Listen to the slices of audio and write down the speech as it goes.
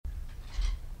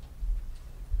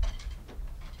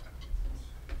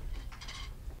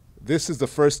This is the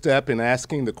first step in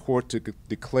asking the court to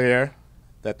declare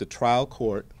that the trial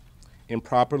court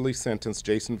improperly sentenced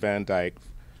Jason Van Dyke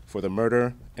for the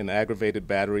murder and aggravated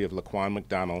battery of Laquan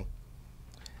McDonald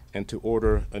and to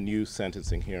order a new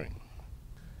sentencing hearing.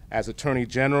 As Attorney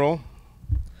General,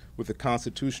 with the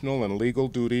constitutional and legal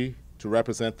duty to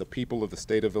represent the people of the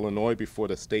state of Illinois before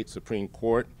the state Supreme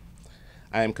Court,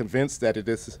 I am convinced that it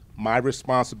is my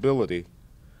responsibility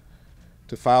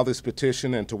to file this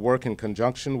petition and to work in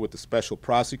conjunction with the special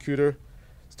prosecutor,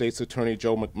 State's Attorney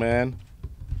Joe McMahon,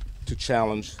 to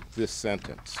challenge this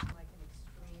sentence.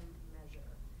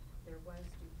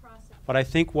 But I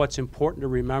think what's important to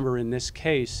remember in this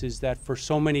case is that for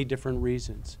so many different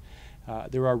reasons,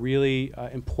 there are really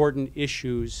important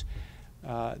issues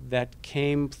that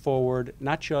came forward,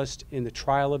 not just in the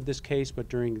trial of this case, but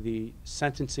during the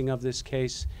sentencing of this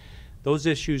case. Those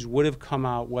issues would have come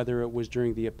out whether it was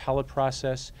during the appellate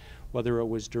process, whether it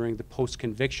was during the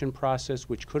post-conviction process,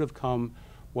 which could have come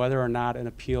whether or not an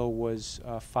appeal was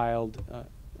filed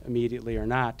immediately or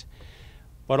not.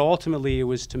 But ultimately, it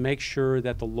was to make sure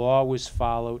that the law was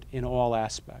followed in all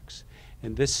aspects.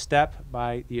 And this step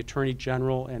by the Attorney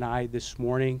General and I this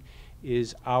morning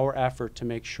is our effort to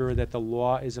make sure that the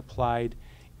law is applied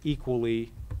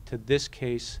equally to this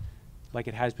case like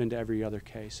it has been to every other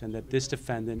case, and that this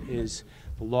defendant is,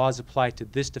 the laws apply to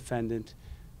this defendant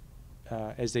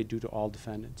as they do to all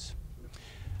defendants.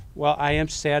 Well, I am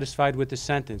satisfied with the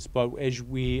sentence, but as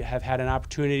we have had an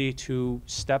opportunity to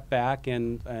step back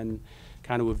and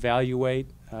kind of evaluate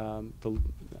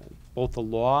both the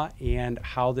law and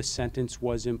how the sentence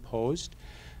was imposed,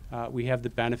 we have the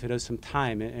benefit of some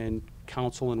time and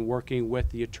counsel in working with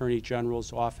the Attorney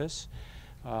General's office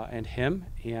and him,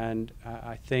 and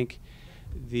I think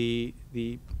the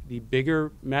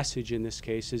bigger message in this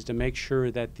case is to make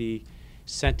sure that the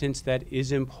sentence that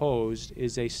is imposed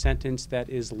is a sentence that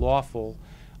is lawful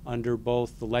under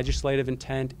both the legislative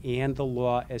intent and the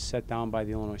law as set down by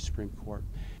the Illinois Supreme Court.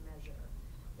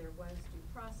 There was due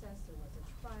process, there was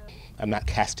a trial. I'm not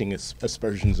casting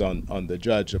aspersions on the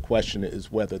judge. The question is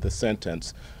whether the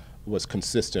sentence was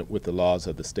consistent with the laws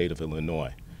of the state of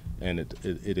Illinois. And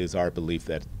it is our belief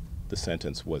that the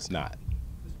sentence was not.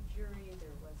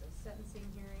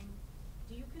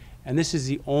 And this is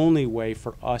the only way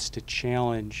for us to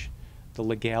challenge the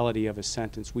legality of a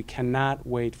sentence. We cannot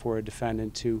wait for a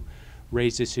defendant to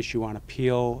raise this issue on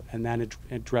appeal and then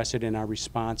address it in our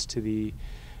response to the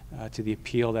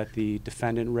appeal that the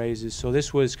defendant raises. So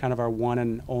this was kind of our one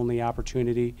and only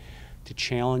opportunity to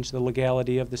challenge the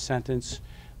legality of the sentence.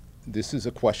 This is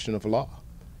a question of law,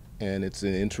 and it's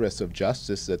in the interest of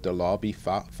justice that the law be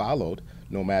followed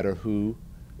no matter who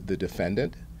the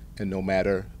defendant and no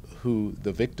matter who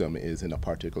the victim is in a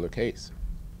particular case.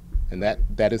 And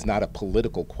that is not a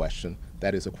political question,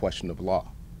 that is a question of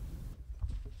law.